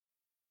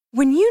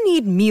When you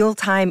need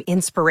mealtime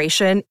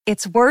inspiration,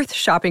 it's worth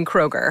shopping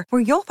Kroger,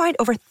 where you'll find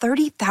over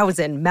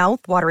 30,000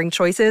 mouth-watering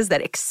choices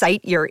that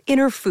excite your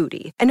inner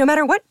foodie. And no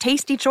matter what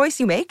tasty choice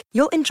you make,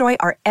 you'll enjoy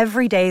our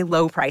everyday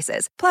low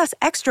prices, plus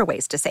extra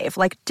ways to save,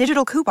 like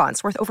digital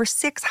coupons worth over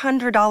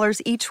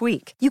 $600 each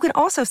week. You can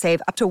also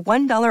save up to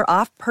 $1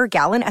 off per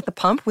gallon at the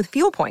pump with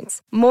fuel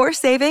points. More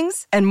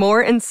savings and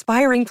more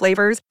inspiring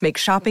flavors make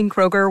shopping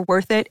Kroger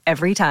worth it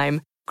every time.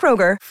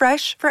 Kroger,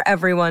 fresh for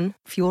everyone.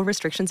 Fuel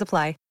restrictions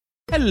apply.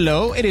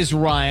 Hello, it is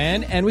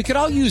Ryan, and we could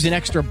all use an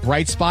extra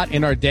bright spot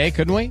in our day,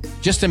 couldn't we?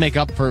 Just to make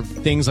up for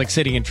things like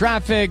sitting in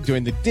traffic,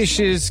 doing the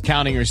dishes,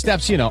 counting your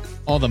steps, you know,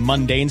 all the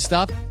mundane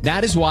stuff.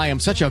 That is why I'm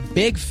such a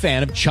big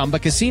fan of Chumba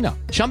Casino.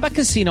 Chumba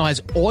Casino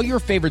has all your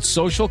favorite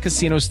social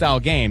casino-style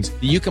games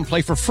that you can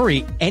play for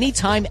free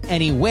anytime,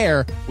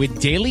 anywhere with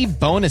daily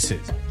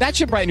bonuses. That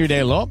should brighten your day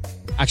a little.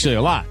 Actually,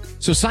 a lot.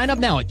 So sign up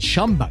now at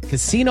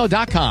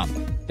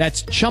ChumbaCasino.com.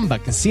 That's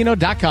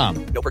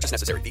ChumbaCasino.com. No purchase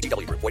necessary.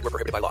 VGW Group. Void where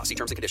prohibited by law. See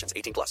terms and conditions.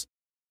 18+.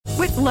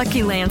 With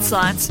Lucky Land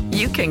Slots,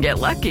 you can get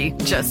lucky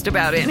just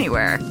about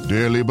anywhere.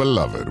 Dearly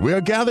beloved, we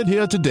are gathered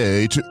here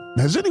today to...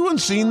 Has anyone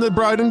seen the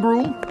bride and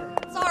groom?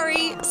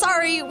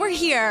 Sorry, we're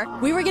here.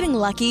 We were getting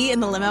lucky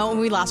in the limo and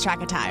we lost track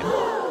of time.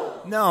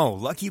 No,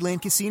 Lucky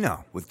Land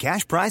Casino. With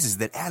cash prizes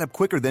that add up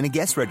quicker than a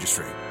guest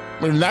registry.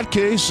 In that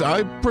case,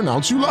 I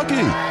pronounce you lucky.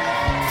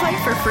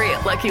 Play for free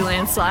at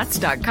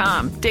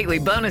LuckyLandSlots.com. Daily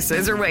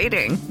bonuses are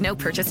waiting. No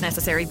purchase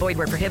necessary. Void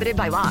where prohibited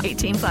by law.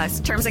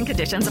 18+. Terms and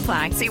conditions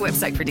apply. See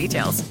website for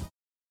details.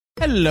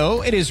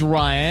 Hello, it is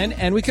Ryan,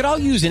 and we could all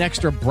use an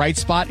extra bright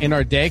spot in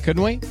our day,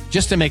 couldn't we?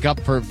 Just to make up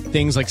for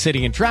things like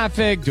sitting in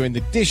traffic, doing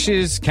the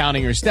dishes,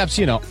 counting your steps,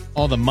 you know,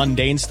 all the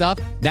mundane stuff.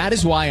 That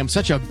is why I'm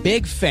such a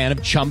big fan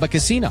of Chumba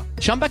Casino.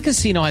 Chumba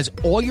Casino has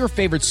all your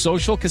favorite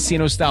social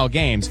casino-style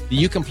games that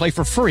you can play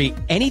for free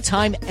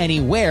anytime,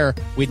 anywhere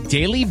with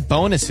daily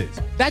bonuses.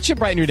 That should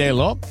brighten your day a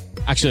little.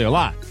 Actually, a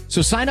lot.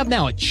 So sign up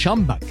now at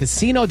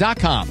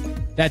ChumbaCasino.com.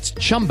 That's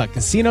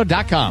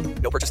ChumbaCasino.com.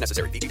 No purchase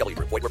necessary. VGW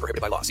Group. Void where prohibited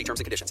by law. See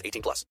terms and conditions.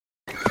 18+.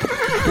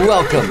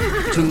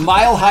 Welcome to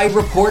Mile High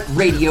Report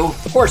Radio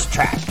Horse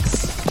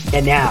Tracks.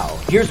 And now,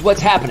 here's what's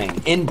happening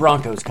in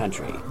Broncos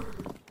country.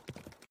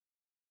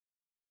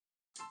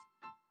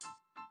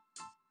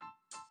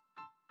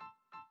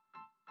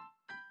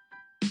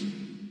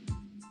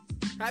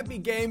 Happy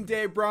game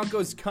day,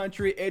 Broncos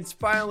country. It's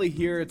finally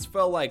here. It's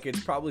felt like it's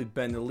probably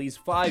been at least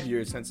 5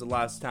 years since the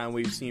last time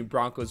we've seen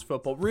Broncos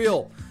football.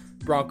 Real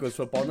Broncos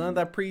football. None of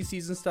that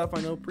preseason stuff.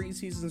 I know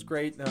preseason's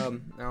great. I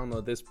don't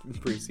know. This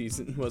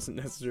preseason wasn't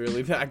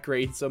necessarily that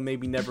great, so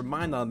maybe never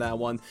mind on that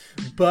one.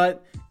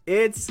 But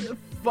it's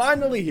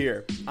finally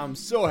here. I'm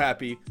so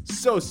happy,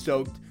 so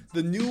stoked.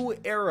 The new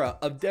era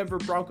of Denver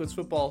Broncos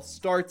football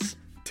starts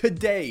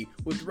today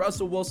with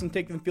Russell Wilson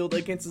taking the field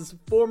against his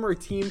former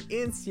team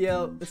in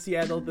Seattle.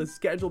 The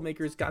schedule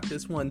makers got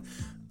this one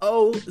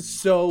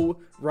so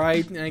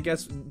right. And I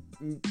guess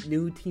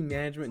new team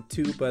management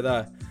too, but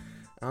I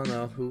don't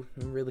know who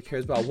really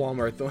cares about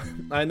Walmart though.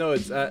 I know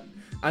it's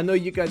I know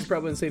you guys are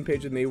probably on the same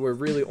page with me. We're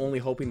really only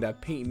hoping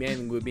that Peyton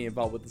Manning would be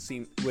involved with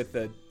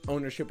the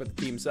ownership of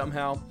the team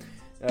somehow.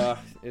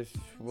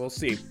 We'll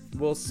see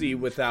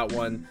with that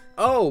one.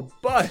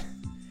 But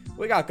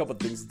we got a couple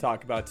things to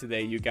talk about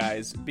today, you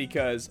guys,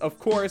 because, of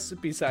course,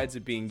 besides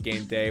it being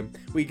game day,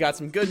 we got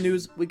some good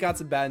news, we got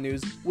some bad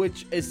news,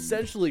 which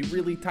essentially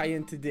really tie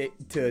into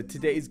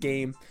today's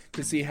game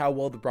to see how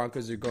well the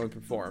Broncos are going to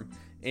perform.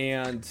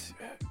 And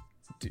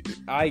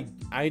I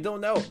don't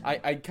know.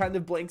 I kind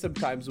of blank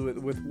sometimes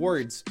with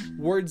words.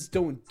 Words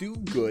don't do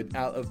good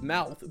out of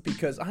mouth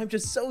because I'm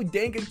just so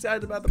dang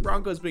excited about the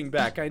Broncos being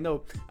back. I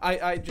know.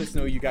 I just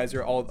know you guys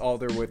are all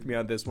there with me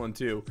on this one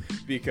too,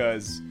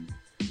 because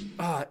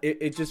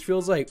it just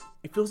feels like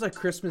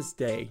Christmas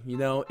Day, you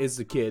know, as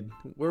a kid.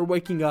 We're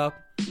waking up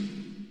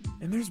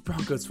and there's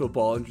Broncos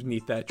football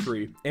underneath that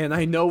tree. And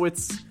I know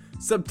it's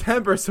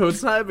September, so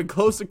it's not even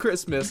close to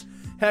Christmas.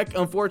 Heck,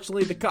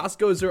 unfortunately, the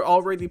Costco's are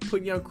already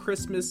putting out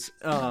Christmas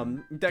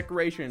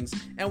decorations,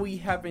 and we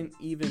haven't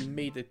even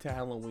made it to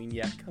Halloween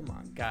yet. Come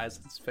on, guys,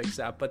 let's fix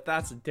that. But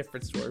that's a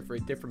different story for a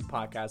different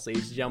podcast,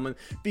 ladies and gentlemen,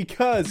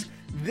 because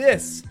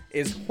this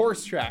is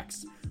Horse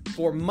Tracks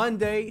for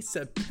Monday,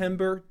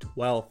 September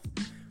 12th.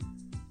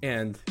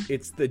 And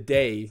it's the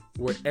day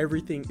where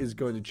everything is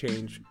going to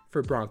change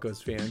for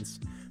Broncos fans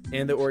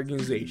and the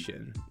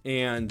organization.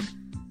 And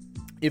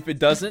if it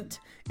doesn't,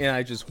 and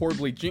I just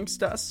horribly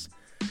jinxed us,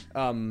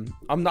 I'm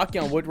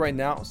knocking on wood right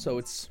now, so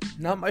it's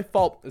not my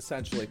fault,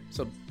 essentially.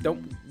 So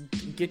don't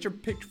get your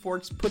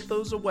pitchforks, put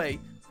those away,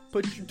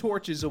 put your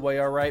torches away,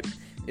 all right?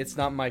 It's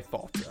not my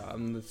fault. I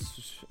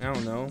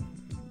don't know.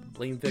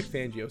 Blame Vic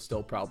Fangio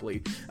still,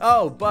 probably.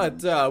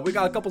 But we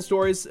got a couple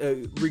stories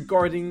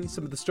regarding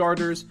some of the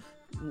starters,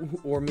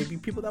 or maybe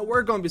people that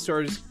were going to be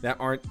starters that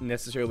aren't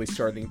necessarily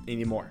starting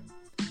anymore.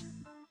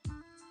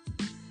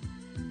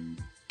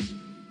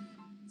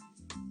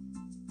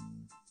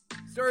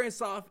 Starting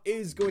us off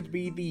is going to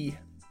be the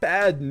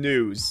bad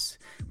news.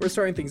 We're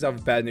starting things off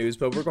with bad news,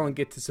 but we're going to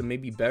get to some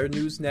maybe better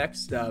news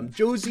next.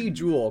 Josey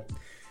Jewell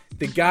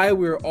the guy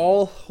we're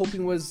all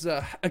hoping was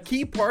a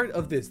key part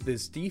of this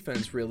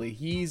defense, really.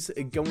 He's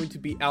going to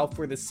be out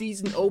for the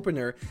season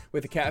opener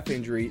with a calf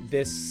injury.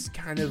 This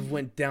kind of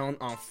went down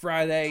on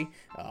Friday,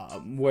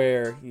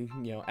 where,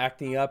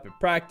 acting up at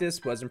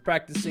practice, wasn't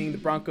practicing. The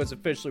Broncos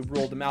officially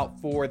ruled him out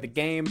for the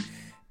game.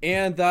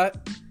 And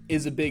that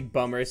is a big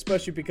bummer,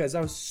 especially because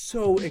I was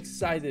so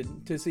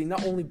excited to see,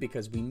 not only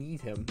because we need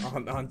him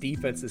on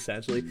defense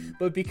essentially,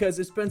 but because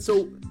it's been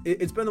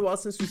a while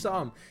since we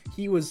saw him.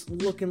 He was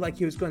looking like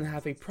he was going to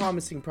have a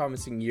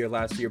promising year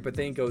last year, but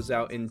then he goes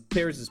out and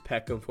tears his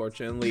pec,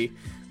 unfortunately.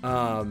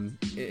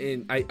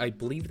 And I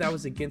believe that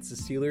was against the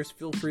Steelers.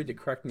 Feel free to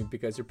correct me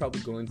because you're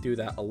probably going to do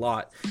that a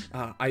lot.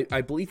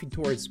 I believe he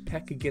tore his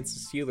pec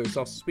against the Steelers.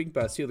 Also, speaking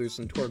about Steelers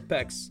and torn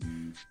pecs,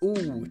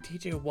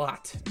 TJ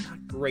Watt,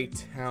 not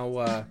great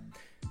how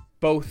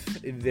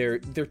both their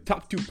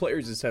top two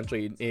players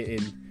essentially in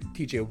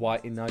TJ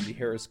Watt and Najee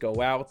Harris go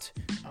out.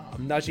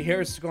 Najee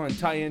Harris is going to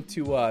tie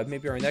into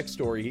maybe our next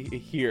story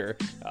here,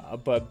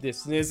 but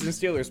this is the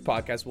Steelers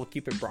podcast. We'll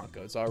keep it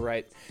Broncos, all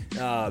right?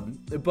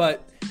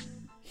 But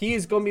he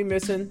is going to be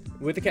missing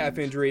with a calf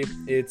injury.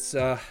 It's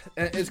going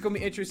to be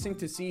interesting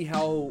to see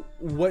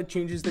what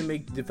changes they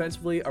make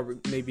defensively. Or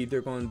maybe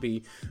they're going to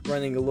be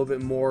running a little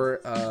bit more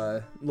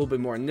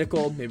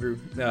nickel. Maybe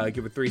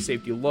give a 3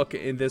 safety look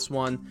in this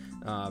one,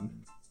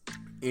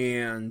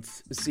 and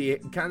see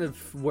kind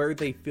of where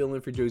they fill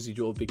in for Josey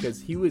Jewell,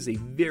 because he was a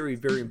very,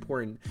 very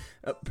important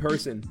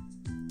person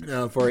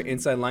for an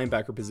inside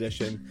linebacker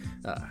position.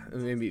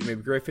 Maybe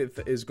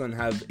Griffith is going to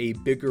have a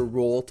bigger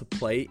role to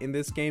play in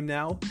this game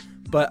now.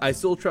 But I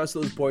still trust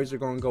those boys are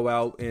going to go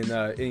out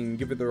and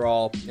give it their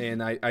all.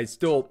 And I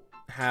still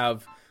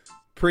have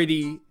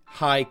pretty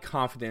high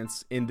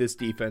confidence in this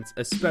defense,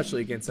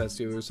 especially against that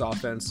Steelers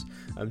offense.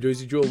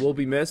 Josey Jewell will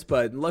be missed,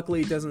 but luckily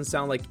it doesn't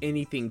sound like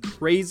anything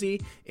crazy.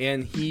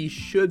 And he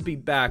should be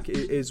back,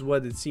 is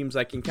what it seems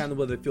like, and kind of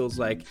what it feels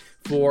like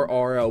for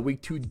our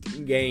Week 2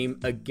 game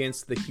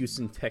against the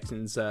Houston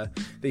Texans. The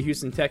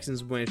Houston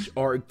Texans, which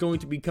are going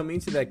to be coming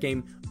into that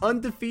game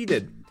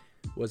undefeated.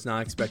 Was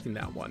not expecting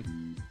that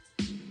one.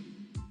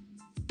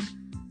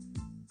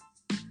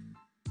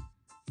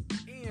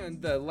 And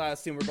the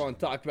last thing we're going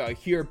to talk about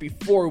here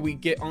before we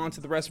get on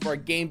to the rest of our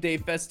game day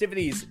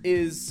festivities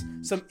is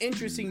some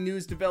interesting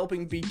news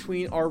developing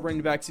between our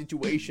running back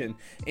situation.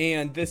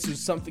 And this is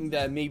something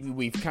that maybe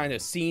we've kind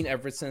of seen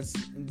ever since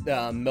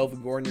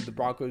Melvin Gordon and the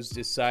Broncos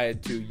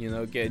decided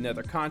to, get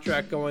another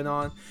contract going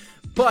on.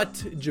 But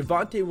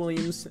Javonte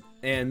Williams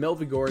and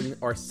Melvin Gordon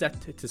are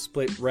set to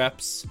split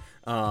reps,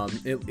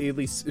 at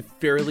least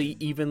fairly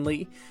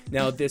evenly.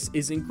 Now, this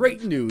isn't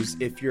great news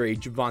if you're a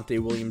Javonte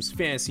Williams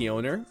fantasy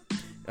owner.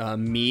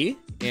 Me,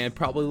 and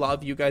probably a lot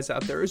of you guys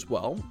out there as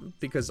well,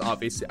 because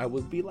obviously I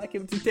would be like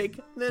him to take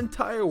the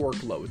entire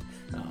workload.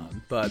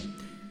 But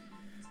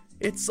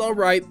it's all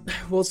right.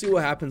 We'll see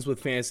what happens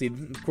with fantasy.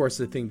 Of course,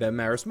 the thing that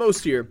matters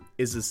most here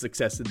is the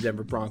success of the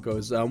Denver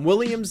Broncos.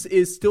 Williams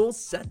is still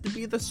set to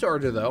be the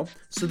starter, though,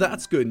 so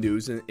that's good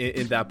news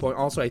in that point.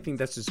 Also, I think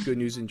that's just good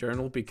news in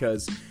general,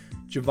 because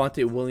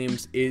Javonte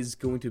Williams is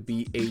going to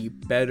be a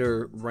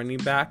better running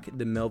back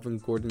than Melvin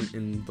Gordon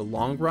in the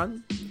long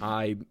run.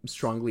 I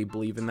strongly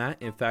believe in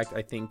that. In fact,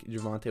 I think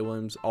Javonte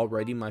Williams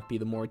already might be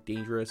the more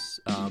dangerous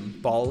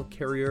ball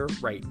carrier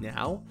right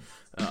now.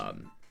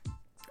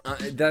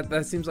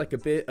 That seems like a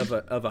bit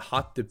of a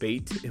hot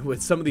debate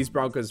with some of these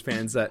Broncos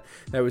fans that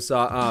we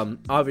saw.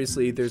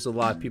 Obviously, there's a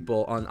lot of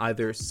people on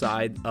either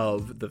side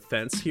of the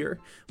fence here.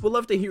 We'd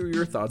love to hear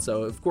your thoughts,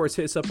 though. Of course,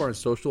 hit us up on our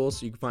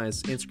socials. You can find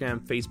us Instagram,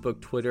 Facebook,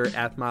 Twitter,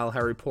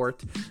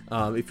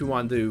 @MileHighReport. If you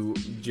want to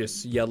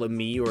just yell at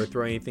me or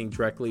throw anything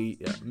directly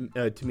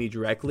to me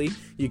directly,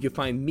 you can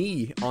find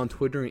me on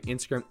Twitter and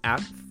Instagram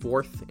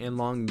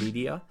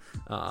 @4thandlongmedia.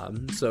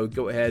 So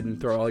go ahead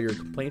and throw all your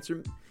complaints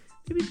or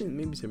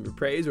maybe some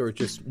praise or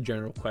just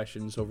general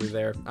questions over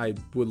there. I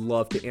would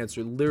love to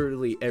answer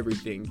literally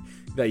everything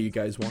that you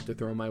guys want to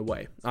throw my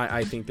way.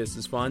 I think this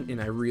is fun, and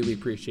I really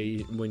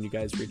appreciate when you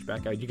guys reach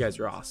back out. You guys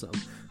are awesome.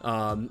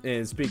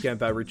 And speaking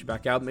about reaching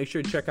back out, make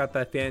sure to check out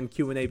that fan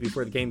Q&A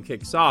before the game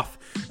kicks off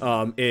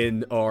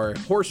in our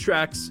horse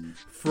tracks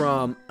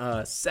from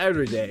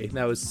Saturday.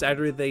 That was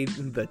Saturday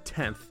the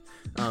 10th.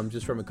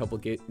 Just from a couple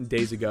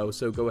days ago.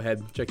 So go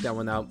ahead, check that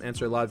one out.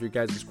 Answer a lot of your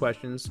guys'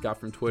 questions. Got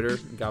from Twitter,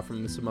 got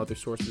from some other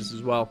sources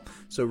as well.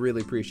 So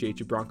really appreciate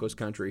you, Broncos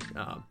country.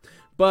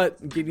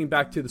 But getting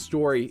back to the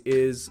story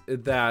is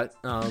that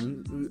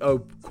a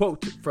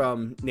quote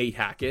from Nate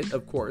Hackett,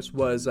 of course,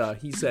 was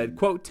he said,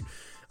 quote,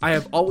 "I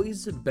have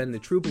always been the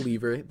true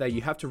believer that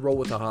you have to roll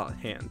with a hot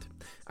hand.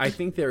 I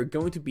think they're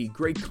going to be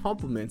great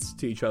complements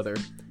to each other.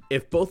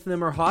 If both of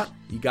them are hot,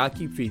 you got to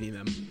keep feeding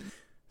them."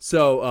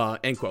 So,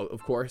 end quote,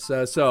 of course.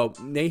 So,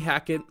 Nate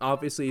Hackett,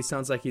 obviously,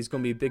 sounds like he's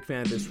going to be a big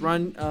fan of this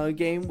run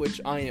game, which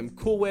I am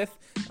cool with.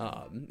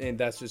 And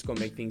that's just going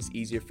to make things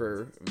easier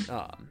for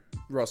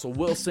Russell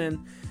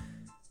Wilson.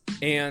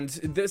 And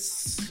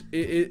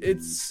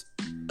it's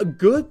a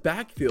good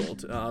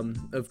backfield.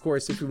 Of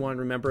course, if we want to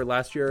remember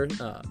last year,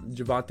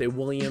 Javonte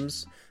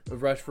Williams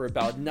rushed for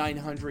about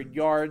 900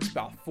 yards,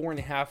 about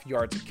 4.5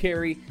 yards a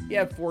carry. He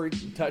had 4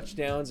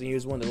 touchdowns, and he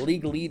was one of the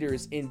league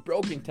leaders in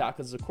broken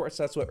tackles. Of course,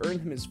 that's what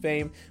earned him his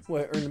fame,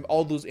 what earned him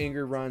all those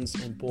anger runs.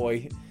 And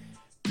boy,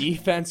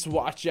 defense,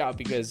 watch out,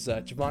 because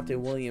Javonte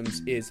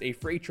Williams is a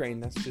freight train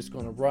that's just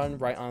going to run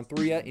right on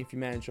through you. If you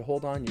manage to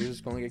hold on, you're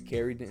just going to get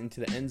carried into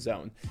the end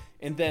zone.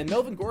 And then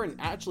Melvin Gordon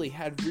actually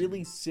had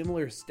really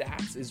similar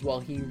stats as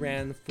well. He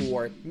ran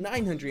for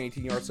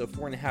 918 yards, so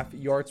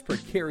 4.5 yards per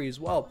carry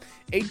as well.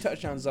 8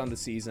 touchdowns on the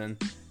season.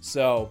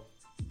 So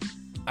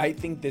I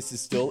think this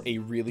is still a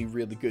really,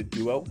 really good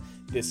duo.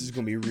 This is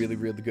going to be a really,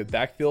 really good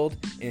backfield.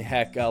 And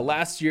heck,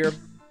 last year,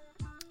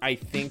 I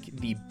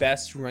think the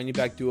best running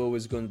back duo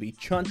was going to be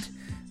Chunt.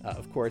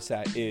 Of course,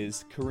 that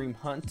is Kareem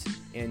Hunt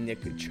and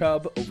Nick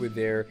Chubb over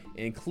there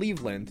in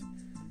Cleveland.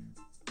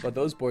 But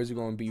those boys are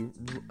going to be,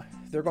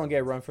 they're going to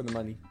get a run for the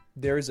money.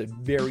 There is a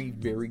very,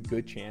 very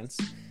good chance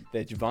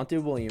that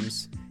Javonte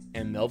Williams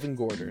and Melvin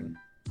Gordon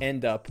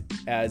end up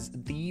as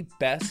the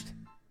best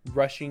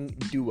rushing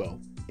duo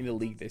in the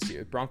league this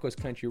year. Broncos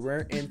country,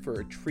 we're in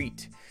for a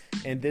treat.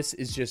 And this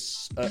is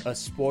just a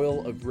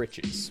spoil of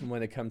riches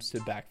when it comes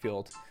to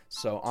backfield.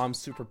 So I'm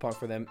super pumped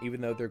for them.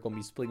 Even though they're going to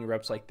be splitting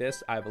reps like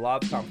this, I have a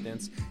lot of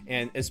confidence.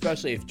 And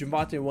especially if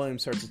Javonte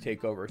Williams starts to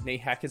take over.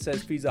 Nate Hackett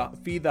says feed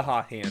the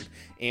hot hand.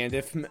 And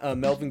if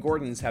Melvin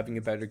Gordon is having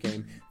a better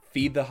game,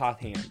 feed the hot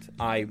hand.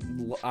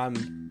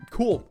 I'm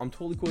cool. I'm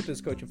totally cool with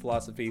this coaching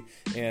philosophy.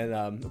 And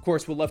of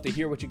course, we'd love to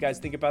hear what you guys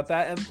think about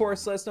that. And of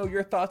course, let us know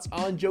your thoughts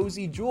on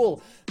Josey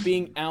Jewell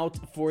being out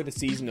for the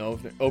season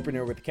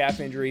opener with a calf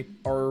injury.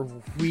 Are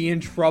we in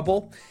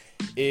trouble?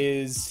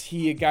 Is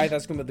he a guy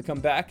that's going to come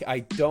back? I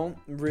don't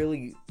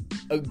really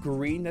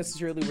agree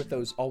necessarily with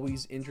those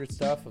always injured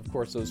stuff. Of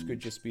course, those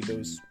could just be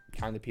those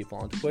kind of people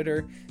on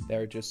Twitter that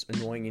are just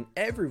annoying in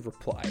every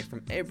reply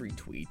from every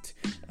tweet.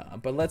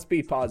 But let's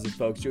be positive,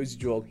 folks. Josey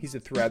Jewell, he's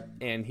a threat,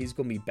 and he's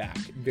going to be back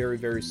very,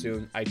 very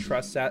soon. I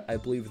trust that. I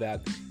believe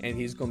that. And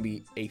he's going to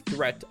be a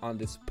threat on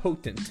this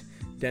potent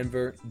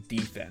Denver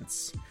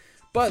defense.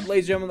 But,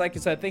 ladies and gentlemen, like I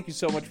said, thank you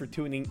so much for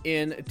tuning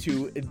in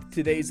to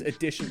today's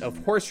edition of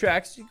Horse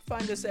Tracks. You can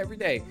find us every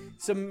day.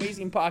 Some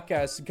amazing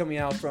podcasts coming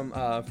out from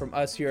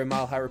us here at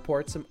Mile High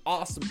Report. Some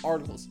awesome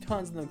articles,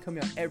 tons of them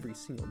coming out every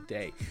single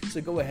day.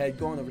 So go ahead,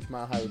 go on over to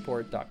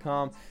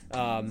milehighReport.com.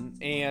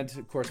 And,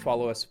 of course,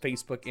 follow us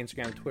Facebook,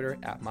 Instagram, Twitter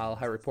at Mile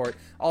High Report.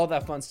 All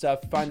that fun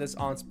stuff. Find us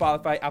on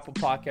Spotify, Apple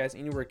Podcasts,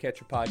 anywhere you catch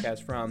your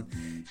podcast from.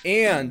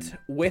 And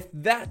with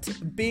that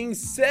being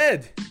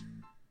said,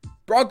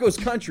 Broncos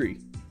country,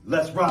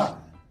 let's ride.